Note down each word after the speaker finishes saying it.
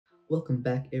Welcome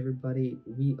back, everybody.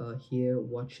 We are here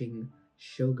watching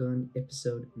Shogun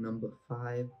episode number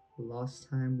 5. Last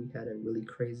time we had a really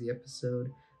crazy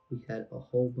episode. We had a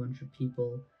whole bunch of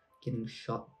people getting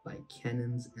shot by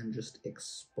cannons and just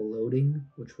exploding,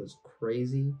 which was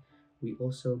crazy. We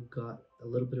also got a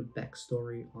little bit of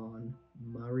backstory on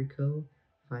Mariko,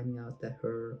 finding out that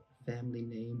her family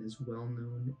name is well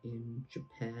known in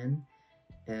Japan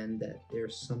and that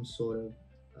there's some sort of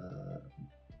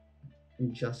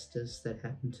injustice that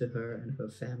happened to her and her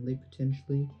family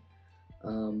potentially.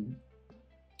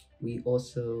 We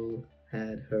also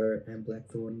had her and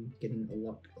Blackthorne getting a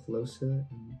lot closer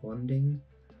and bonding.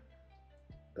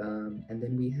 And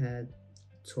then we had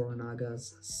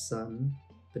Toranaga's son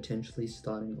potentially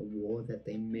starting a war that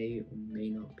they may or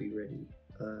may not be ready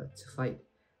to fight.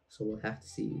 So we'll have to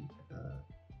see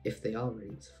if they are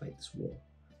ready to fight this war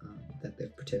that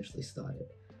they've potentially started.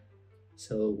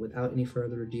 So without any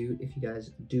further ado, if you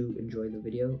guys do enjoy the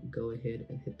video, go ahead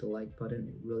and hit the like button.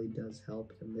 It really does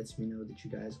help and lets me know that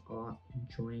you guys are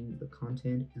enjoying the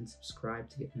content, and subscribe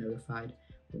to get notified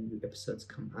when new episodes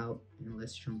come out. And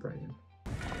let's jump right in.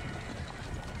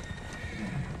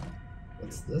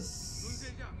 What's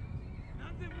this?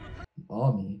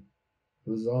 Army?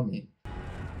 Who's army?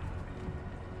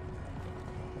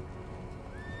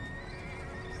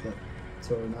 Is that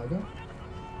Toranaga?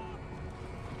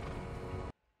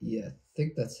 Yeah, I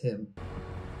think that's him.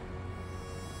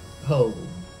 Oh,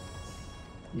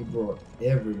 he brought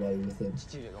everybody with him.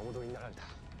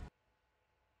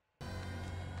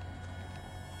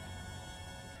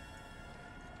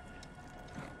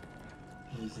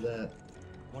 Who's that?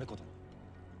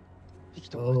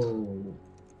 Oh.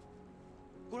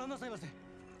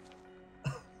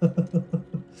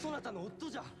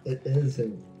 It is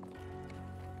him.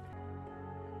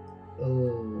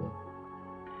 Oh.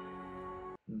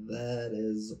 That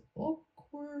is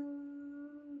awkward.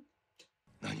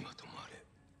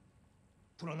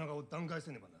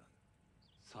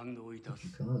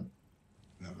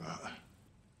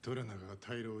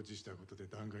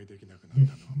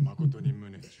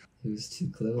 He was too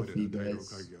clever for you guys.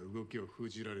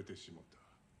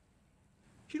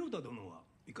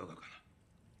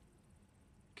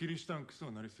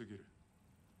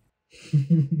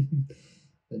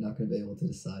 They're not going to be able to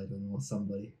decide on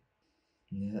somebody.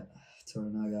 Yeah,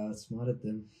 Toranaga outsmarted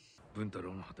them.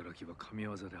 Buntaroの働きは神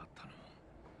業であったの。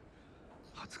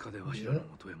20日でわしらの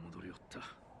元へ戻りよった。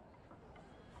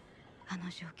あの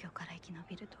状況から生き延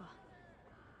びるとは。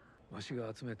わしが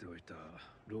集めておいた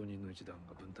浪人の一団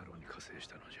が文太郎に加勢し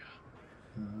たのじゃ。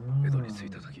江戸に着い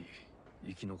た時、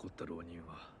生き残った浪人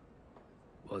は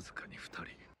わずかに2人。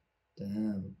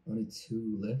Damn, only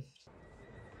 2 left.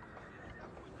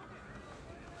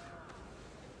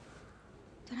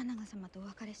 虎長様とお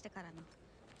別れしてからの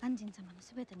安仁様の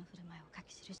すべての振る舞いを書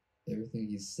き記し。Everything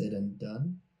he said and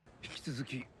done. 引き続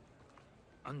き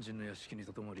安仁の屋敷に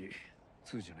とどまり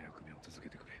通詞の役目を続け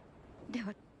てくれ。で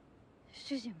は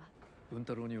主人は文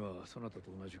太郎にはそなた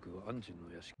と同じく安仁の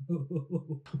屋敷。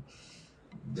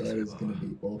That is gonna be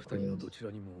 2人の awkward. どち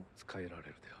らにも使えられ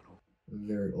るであろう。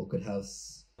 Very awkward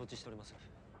house. 承知しております。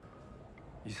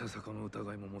いささかの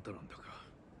疑いも持たなんだが、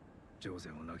上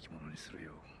善を亡き者にする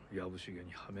ようやぶしげ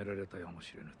にはめられたやも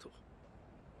しれぬと。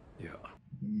いや、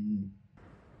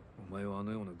お前はあ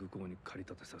のような愚行に駆り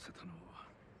立てさせたのは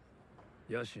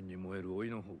野心に燃える老い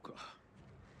の方か。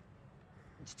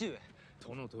父上、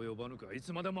殿と呼ばぬかい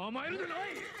つまでも甘えるでな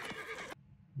い。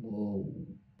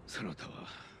そなたは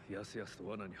やすやすと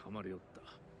罠にはまりよった。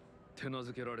手な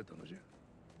ずけられたのじゃ。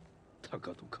た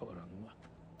かと変わらんわ。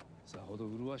さほど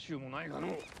麗しゅうもないが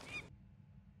の。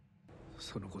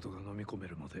そのことが飲み込め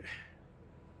るので、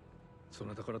そ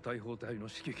なたから大砲隊の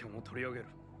指揮権を取り上げる。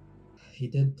He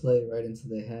did play right into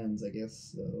their hands, I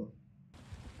guess, so.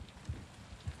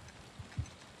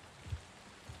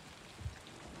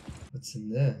 What's in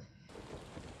there?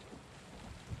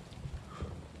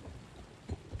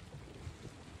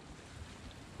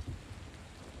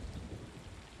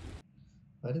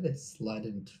 Why did they slide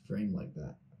it into frame like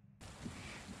that?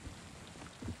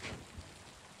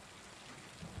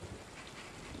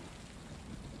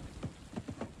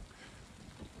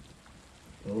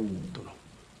 Oh,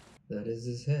 that is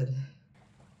his head.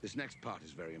 This next part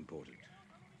is very important.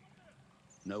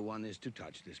 No one is to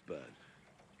touch this bird.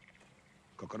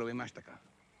 Kokoroemashita ka?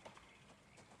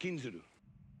 Kinzuru.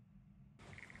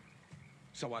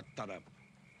 Sawattara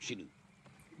shinu.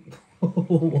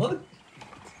 What?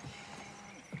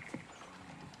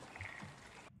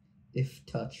 If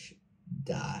touch,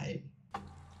 die.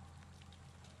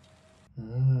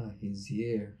 Ah, he's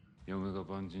here. 嫁が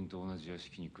万人と同じ屋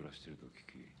敷に暮らしてると聞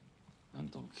き、なん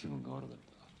とも気分が悪かった。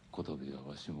こたびは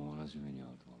わしも同じ目に遭う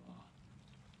とは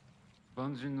な。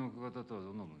万人の奥方とは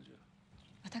どんなもんじゃ。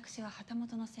私は旗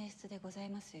本の性質でござい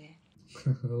ますゆえ。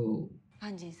Oh.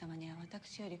 安神様には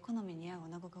私より好みに合う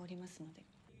女子がおりますので。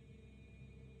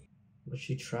Was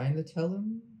she trying to tell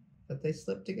him that they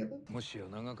slept together? もしや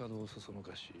長門をそその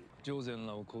かし上禅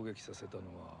らを攻撃させたの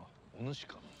はお主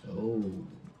かな。Oh.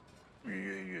 いえい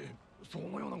え、そ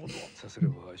のようなことは。さすれ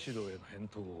ば指導への返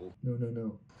答を。No, no,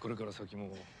 no. これから先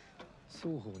も双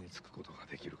方につくことが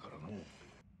できるからの。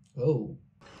Oh.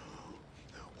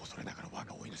 恐れながら我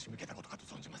が追いの仕向けたことかと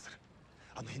存じまする。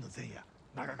あの日の前夜、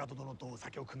長門殿とお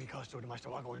酒を酌み交わしておりました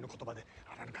我が追いの言葉で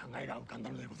あらぬ考えが浮かんだ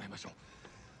のでございましょ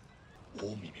う。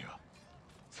大耳は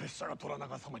拙者が虎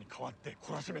長様に代わって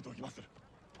懲らしめておきまする。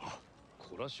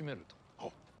懲らしめると。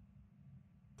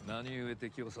何故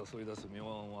敵を誘い出す妙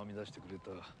案を編み出してくれ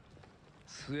た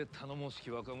末頼もし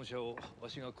き若武者をわ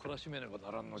しが懲らしめねば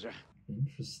ならんのじゃ。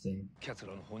 Interesting. 奴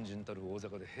らの本陣たる大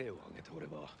坂で兵を挙げておれ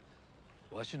ば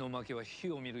わしの負けは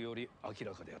火を見るより明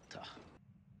らかであった。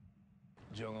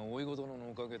じゃが甥御殿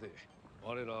のおかげで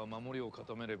我らは守りを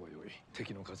固めればよい。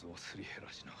敵の数をすり減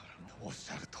らしながらの。おっ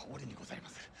しゃる通りにございま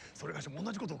する。それがしも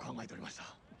同じことを考えておりました。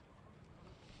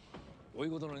甥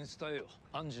御殿に伝えよ。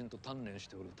安心と鍛錬し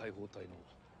ておる大砲隊の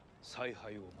采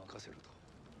配を任せると。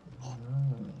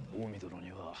近江殿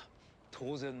には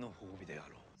当然の褒美であ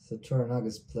ろう。 So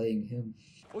Toranaga's playing him.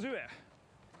 お重へ、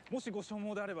もしご所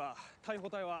望であれば逮捕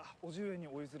隊はお重へに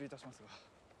お譲りいたします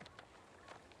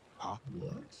が。は？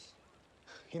 What?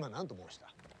 今何と申した？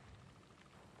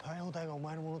逮捕隊がお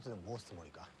前のものとでも申すつも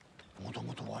りか？もと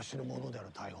もとわしのものである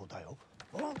逮捕隊を？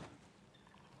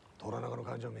虎長の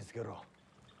患者を見つけろ。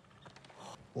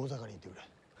大坂に行ってく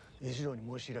れ。石堂に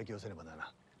申し開きをせねばなら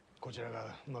な。こちら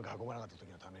がうまく運ばなかった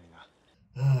時のためにな。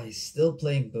Ah, he's still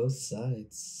playing both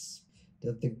sides.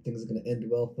 Don't think things are gonna end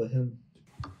well for him.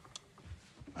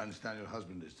 I understand your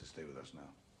husband is to stay with us now.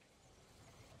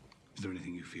 Is there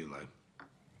anything you feel I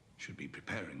should be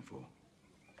preparing for?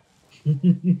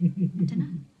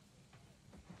 Dinner?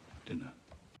 Dinner.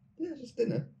 Yeah, just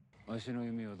dinner. わしの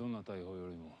弓はどんな大砲よ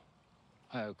りも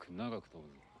早く長く飛ぶ。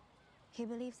 He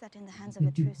believes that in the hands of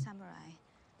a true samurai,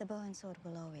 the bow and sword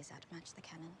will always outmatch the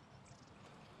cannon.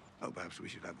 Oh, perhaps we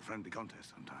should have a friendly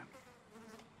contest sometime.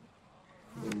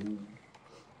 Ooh.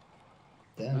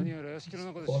 何 Damn. やら屋敷の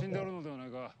中で死んでおるのではな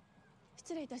いか。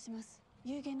失礼いたします。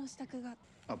有限の支度が。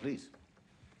 Oh, please.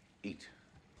 Eat.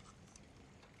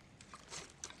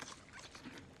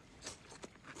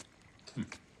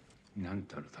 なん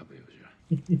たる食べようじゃ。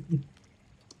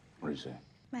What do you say?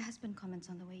 My husband comments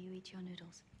on the way you eat your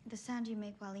noodles. The sound you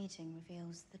make while eating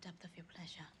reveals the depth of your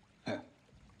pleasure.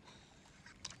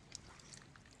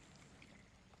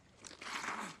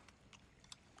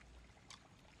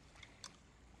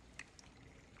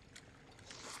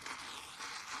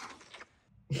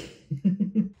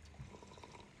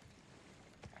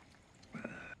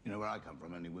 You know, where I come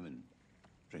from, only women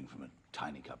drink from a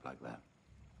tiny cup like that.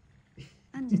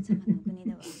 安神様のお国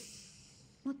では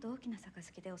もっと大きな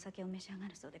杯でお酒を召し上が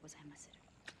るそうでございます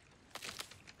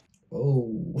る。 Oh.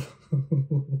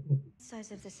 The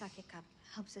size of the sake cup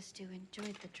helps us to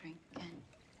enjoy the drink and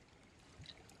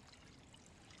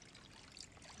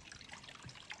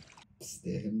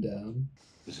Stare him down.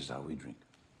 This is how we drink.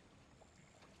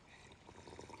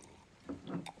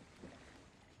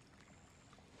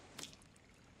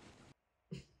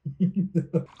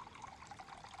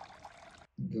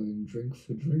 Going drink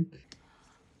for drink.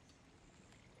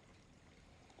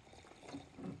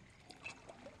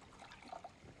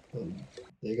 Oh,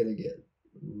 they're gonna get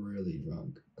really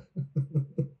drunk.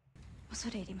 恐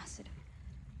れ入りまする。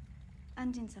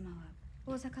安神様は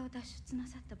大坂を脱出な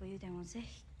さった武勇伝をぜ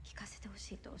ひ聞かせてほ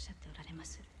しいとおっしゃっておられま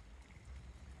する。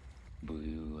武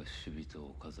勇は死人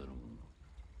を飾るも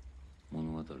の。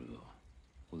物語は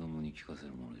子供に聞かせ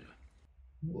るものじゃ。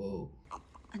Whoa.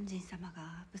 安神様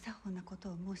が不作法なこと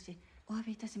を申しお詫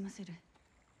びいたしまする。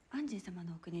安神様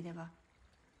のお国では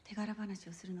手柄話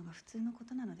をするのが普通のこ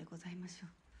となのでございましょ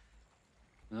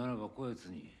う。ならばこやつ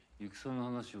に戦の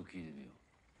話を聞いてみよ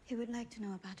う。 He would like to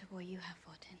know about a war you have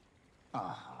fought in.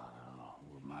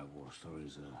 My war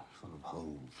stories are full of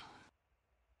holes.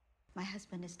 My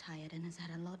husband is tired and has had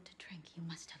a lot to drink. You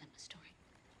must tell him a story.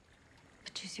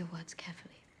 But choose your words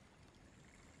carefully.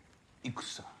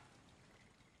 戦、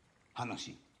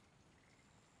話、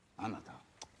あなた。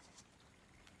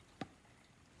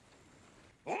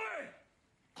おい、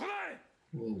来ない。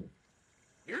 Whoa.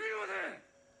 指ま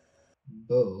で。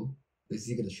 Bow? Is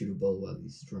he gonna shoot a bow while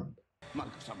he's drunk?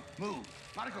 Mariko-san, move.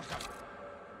 Mariko-san.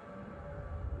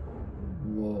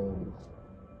 Whoa.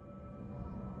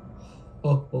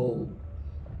 Oh.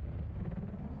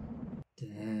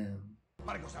 Damn.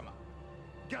 Mariko-sama,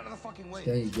 get out of the fucking way.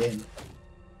 Going again.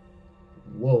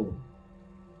 Whoa.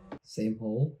 Same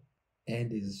hole,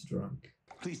 and is drunk.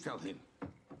 Please tell him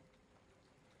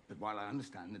that while I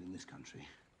understand that in this country,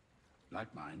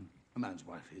 like mine, a man's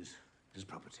wife is his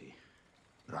property,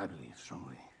 but I believe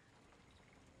strongly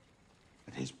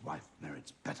that his wife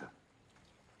merits better.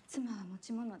 妻は持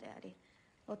ち物であり、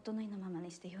夫の意のまま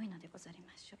にして良いのでござり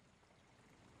ましょう。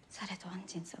されど安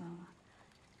心様は、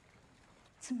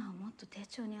妻をもっと丁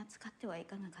重に扱ってはい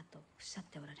かがかとおっしゃっ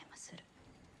ておられまする。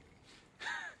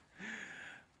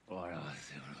笑わ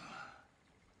せよる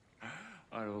わ。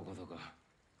あろうことか。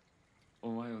お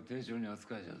前を丁重に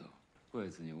扱いじゃぞ。こや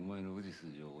つにお前の氏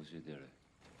筋を教えてやれ。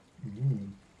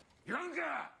言わん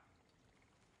か!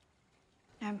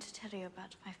 I'm to tell you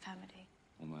about my family.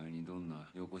 お前にどんな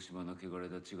横島な汚れ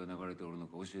た血が流れておるの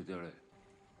か教えてやれ。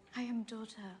I am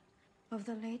daughter of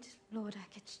the late Lord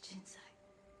Akechi Jinsai.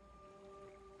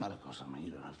 Mariko-sama,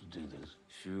 you don't have to do this.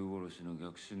 衆殺しの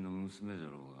逆進の娘じゃ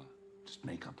ろうが。Just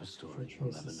make up a story.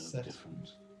 You'll never know the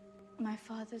difference. My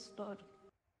father's lord,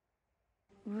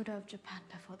 ruler of Japan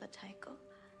before the Taiko.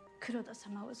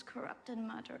 Kuroda-sama was corrupt and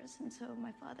murderous, and so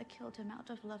my father killed him out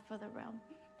of love for the realm.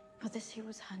 For this he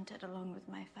was hunted along with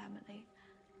my family.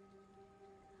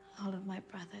 All of my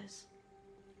brothers,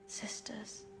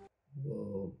 sisters,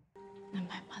 Whoa. and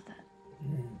my mother.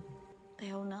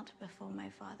 They all knelt before my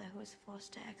father, who was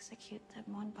forced to execute them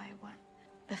one by one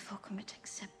before committing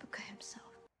seppuku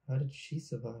himself. How did she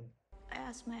survive? I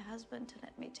asked my husband to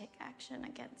let me take action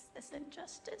against this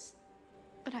injustice,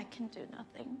 but I can do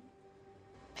nothing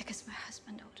because my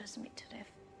husband orders me to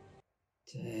live.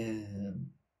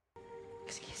 Damn.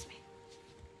 Excuse me.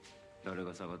 誰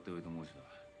が下がっておいと申した。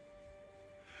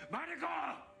マリコ!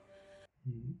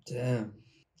 Damn.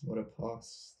 What a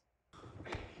past.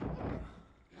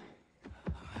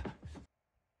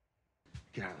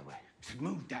 Get out of the way. Just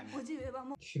move, damn it.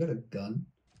 She got a gun?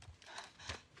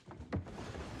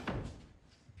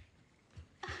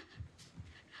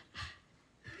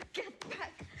 Get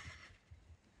back!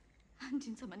 安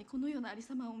心様にこのようなあり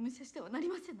さまをお見せしてはなり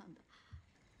ませんなんだ。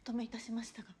お止めいたしま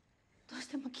したが、どうし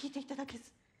ても聞いていただけ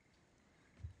ず。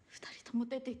二人とも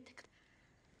出て行ってくだ。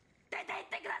出て行っ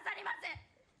てくださりませ。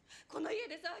この家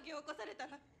で騒ぎを起こされた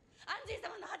ら、安心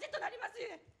様の恥となりますゆ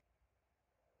え。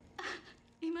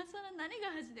今さら何が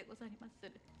恥でござります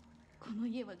る。この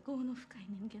家は業の深い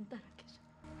人間だらけじゃ。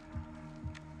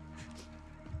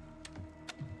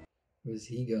Where's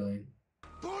he going?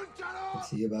 Buntaro! What's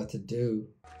he about to do?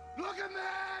 Look at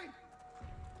me!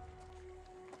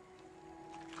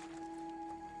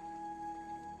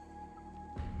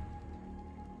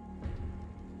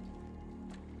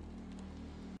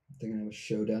 They're gonna have a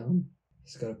showdown.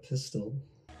 He's got a pistol.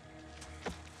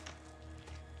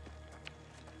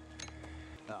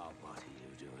 Oh, what are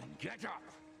you doing? Get up!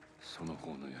 その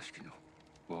方の屋敷の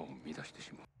輪を乱して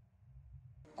しまう。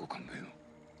ご勘弁を。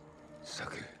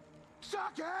酒。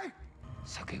Sake!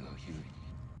 酒が優位に。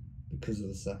Because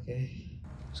of the sake.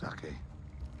 Sake,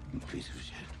 you piece of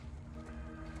shit.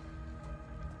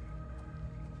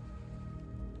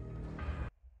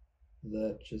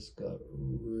 That just got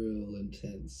real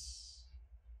intense.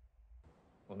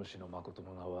 お主の誠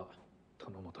の名は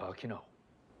殿本明直。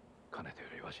かねてよ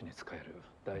りわしに仕える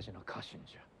大事な家臣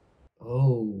じゃ。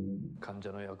Oh. 患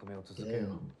者の役目を続け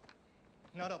よ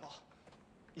Damn. ならば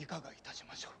いかがいたし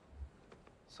ましょう。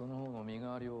その方の身代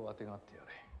わりをあてがってや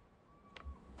れ。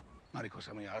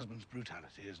Mariko-sama, your husband's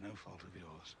brutality is no fault of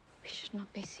yours. We should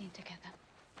not be seen together.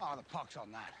 Ah, the pox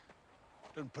on that.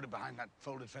 Don't put it behind that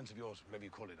folded fence of yours, whatever you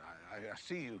call it. I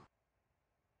see you.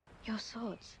 Your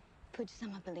swords.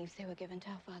 Fuji-sama believes they were given to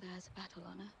our father as a battle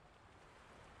honor.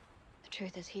 The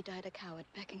truth is he died a coward,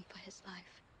 begging for his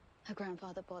life. Her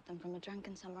grandfather bought them from a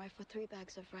drunken samurai for 3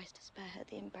 bags of rice to spare her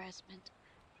the embarrassment.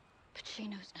 But she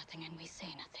knows nothing and we say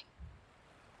nothing.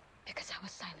 Because our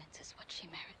silence is what she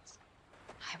merits.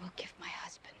 I will give my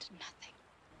husband nothing,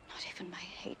 not even my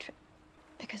hatred,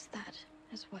 because that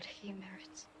is what he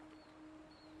merits.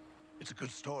 It's a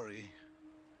good story,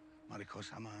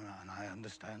 Mariko-sama, and I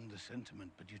understand the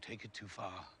sentiment, but you take it too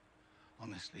far.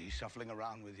 Honestly, shuffling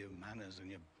around with your manners and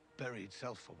your buried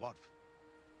self for what?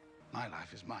 My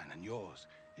life is mine, and yours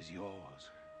is yours.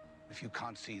 If you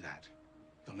can't see that,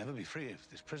 you'll never be free of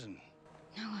this prison.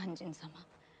 No, Anjin-sama.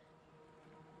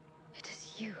 It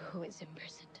is you who is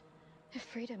imprisoned. If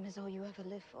freedom is all you ever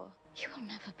live for, you will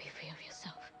never be free of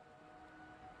yourself.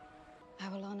 I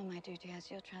will honor my duty as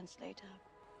your translator,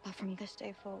 but from this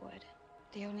day forward,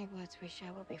 the only words we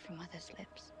share will be from others'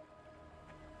 lips.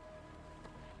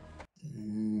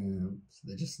 Damn. So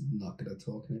they're just not gonna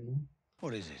talk anymore?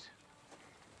 What is it?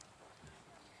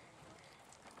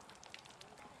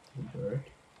 The bird.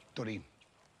 Tori,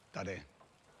 tare,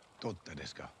 totta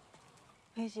desu ka?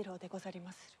 上次郎でござり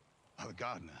まする。 Ah, the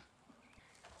gardener.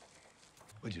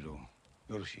 Ujiro,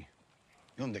 yoroshi.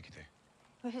 Yonde kite.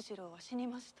 上次郎は死に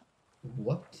ました。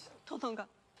 What? 殿が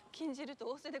禁じると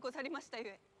仰せでござりましたゆ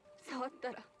え、触っ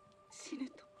たら死ぬ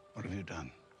と。 What have you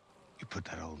done? You put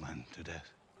that old man to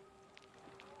death.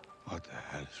 What the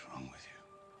hell is wrong with you?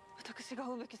 私が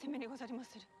負うべき責めにござりま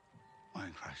する。 Why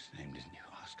in Christ's name didn't you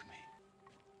ask me?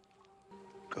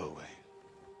 Go away.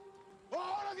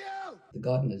 All of you! The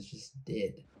gardener's just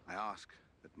dead. I ask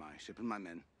that my ship and my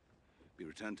men be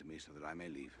returned to me so that I may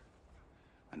leave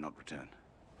and not return.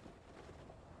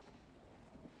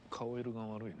 顔色が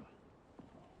悪いの。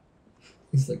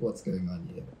 He's like, what's going on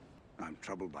here? I'm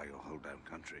troubled by your hold down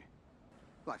country.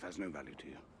 Life has no value to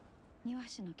you. 庭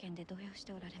師の件で動揺し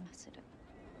ておられまする。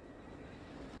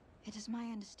It is my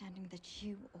understanding that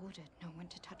you ordered no one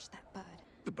to touch that bird.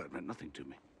 The bird meant nothing to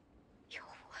me. Your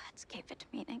words gave it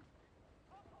meaning.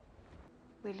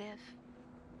 We live.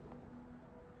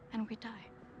 And we die.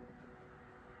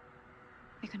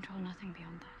 We control nothing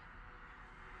beyond that.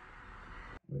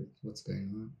 Wait, what's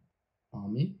going on?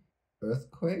 Army?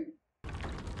 Earthquake?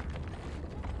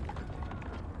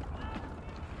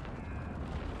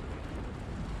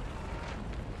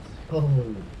 Oh,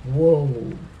 whoa.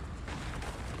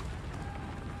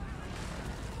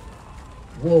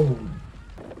 Whoa.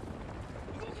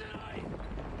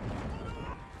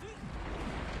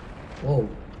 Whoa.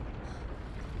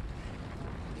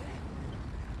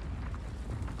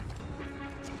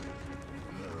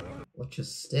 Watch your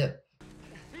step.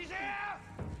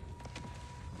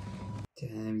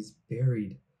 Damn, he's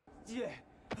buried.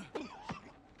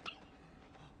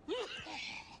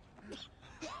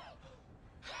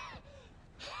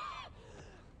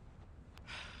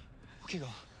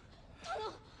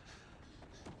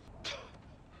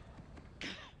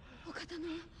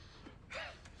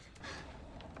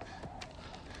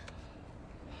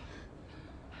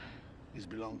 These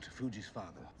belong to Fuji's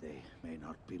father. They may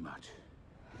not be much,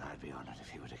 but I'd be honored if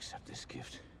he would accept this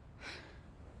gift.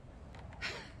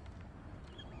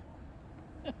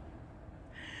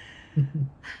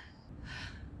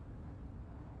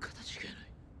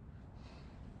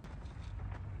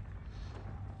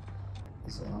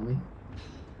 This army.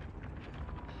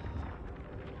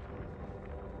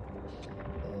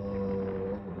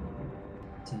 Oh,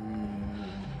 damn.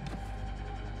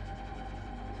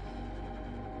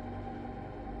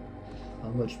 How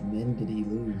much men did he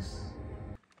lose?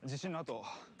 地震の後、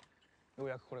よう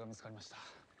やくこれが見つかりました。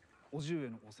叔父上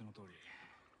の仰せの通り、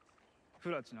不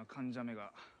埒な患者目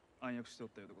が暗躍しておっ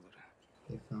たようでござる。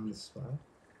They found the spot?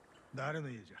 誰の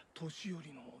家じゃ？年寄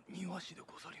りの庭師で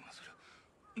ござりまする。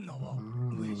名は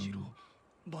上次郎。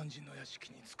万人の屋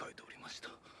敷に仕えておりました。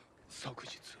昨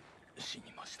日死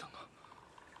にましたが。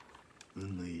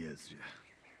運のいいやつじゃ。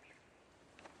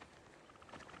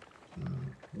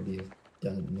Would he have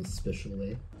done it in a special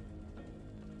way?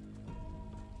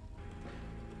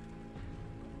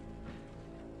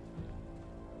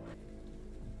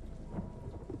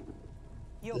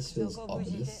 This feels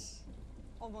ominous.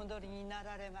 お戻りにな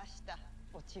られました。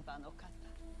落ち葉の方。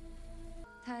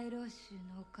大老衆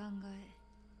のお考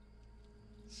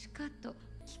え、しかと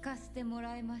聞かせても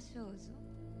らいましょうぞ。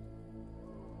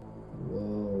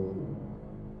Whoa.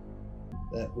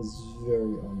 That was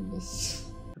very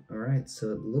ominous. Alright,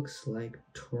 so it looks like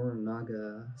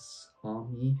Toranaga's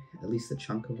army, at least a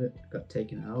chunk of it, got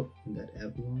taken out in that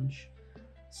avalanche.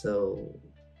 So,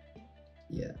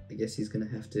 yeah, I guess he's gonna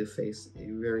have to face a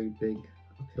very big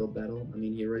uphill battle. I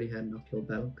mean, he already had an uphill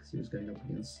battle because he was going up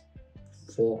against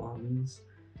 4 armies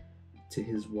to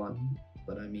his 1,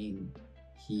 but I mean,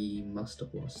 he must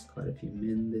have lost quite a few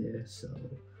men there, so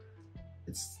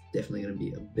it's definitely going to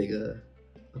be a bigger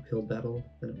uphill battle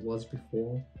than it was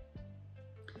before.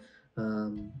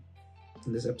 In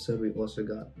this episode, we also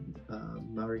got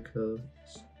Mariko's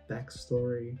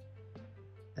backstory,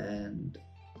 and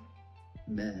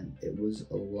man, it was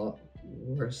a lot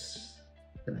worse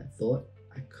than I thought.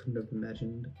 I couldn't have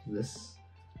imagined this.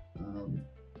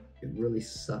 It really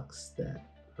sucks that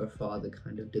her father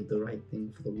kind of did the right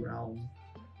thing for the realm,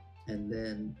 and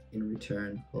then in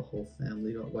return her whole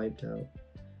family got wiped out,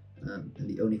 and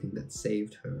the only thing that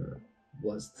saved her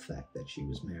was the fact that she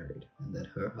was married and that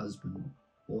her husband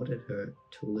ordered her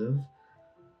to live.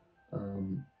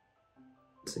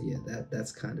 So yeah,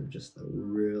 that's kind of just a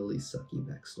really sucky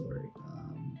backstory,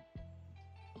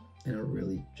 and a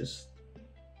really just,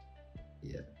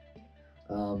 yeah.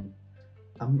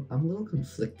 I'm a little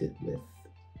conflicted with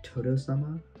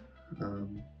Todo-sama.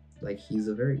 Like he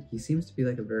seems to be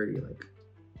like a very like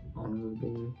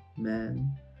honorable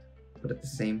man, but at the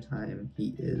same time,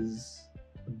 he is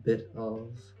a bit of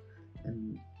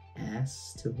an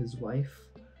ass to his wife.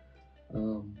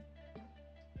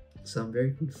 So I'm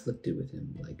very conflicted with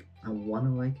him. Like, I want to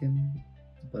like him,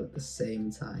 but at the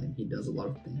same time, he does a lot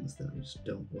of things that I just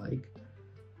don't like.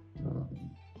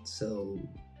 So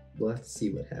we'll have to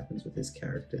see what happens with his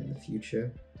character in the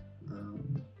future.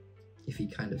 If he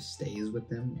kind of stays with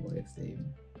them, or if they,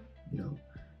 you know,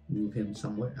 move him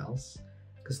somewhere else.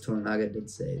 Because Toranaga did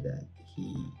say that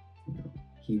he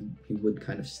would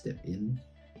kind of step in,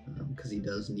 because he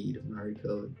does need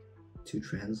Mariko to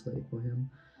translate for him.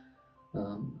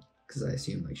 Because I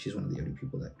assume like she's one of the only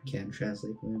people that can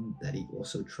translate for him, that he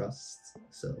also trusts.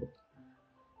 So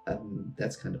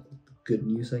that's kind of good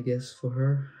news, I guess, for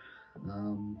her.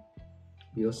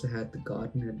 We also had the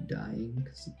gardener dying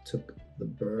because he took the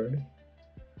bird.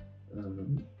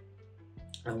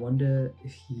 I wonder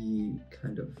if he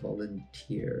kind of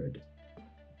volunteered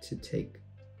to take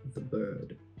the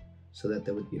bird so that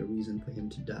there would be a reason for him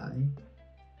to die.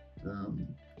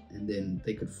 And then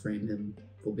they could frame him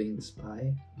for being the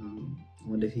spy. I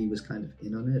wonder if he was kind of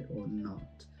in on it or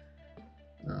not.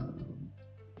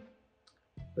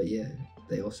 But yeah,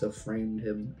 they also framed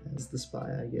him as the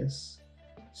spy, I guess,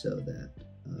 so that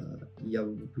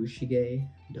Yabushige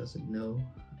doesn't know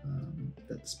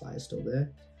that the spy is still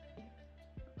there.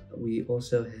 We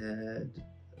also had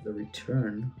the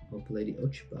return of Lady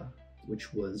Ochiba,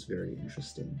 which was very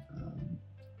interesting.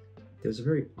 There was a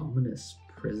very ominous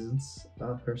presence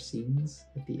about her scenes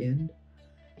at the end.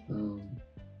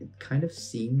 It kind of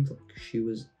seemed like she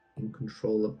was in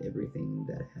control of everything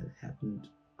that had happened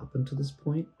up until this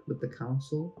point with the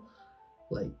council.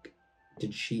 Like,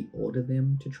 did she order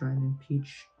them to try and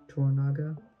impeach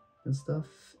Toranaga and stuff?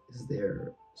 Is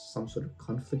there some sort of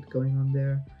conflict going on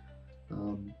there?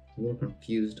 I'm a little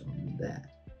confused on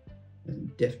that,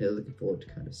 and definitely looking forward to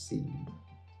kind of seeing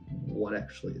what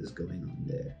actually is going on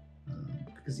there.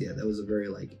 Because yeah, that was a very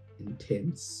like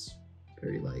intense,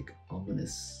 very like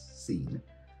ominous scene.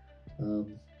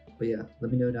 But yeah,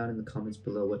 let me know down in the comments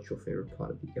below what your favorite part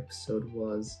of the episode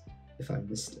was, if I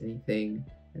missed anything,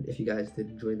 and if you guys did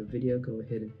enjoy the video, go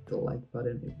ahead and hit the like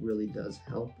button. It really does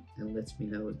help and lets me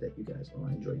know that you guys are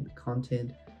enjoying the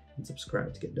content, and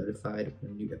subscribe to get notified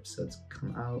when new episodes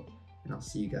come out, and I'll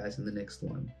see you guys in the next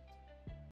one.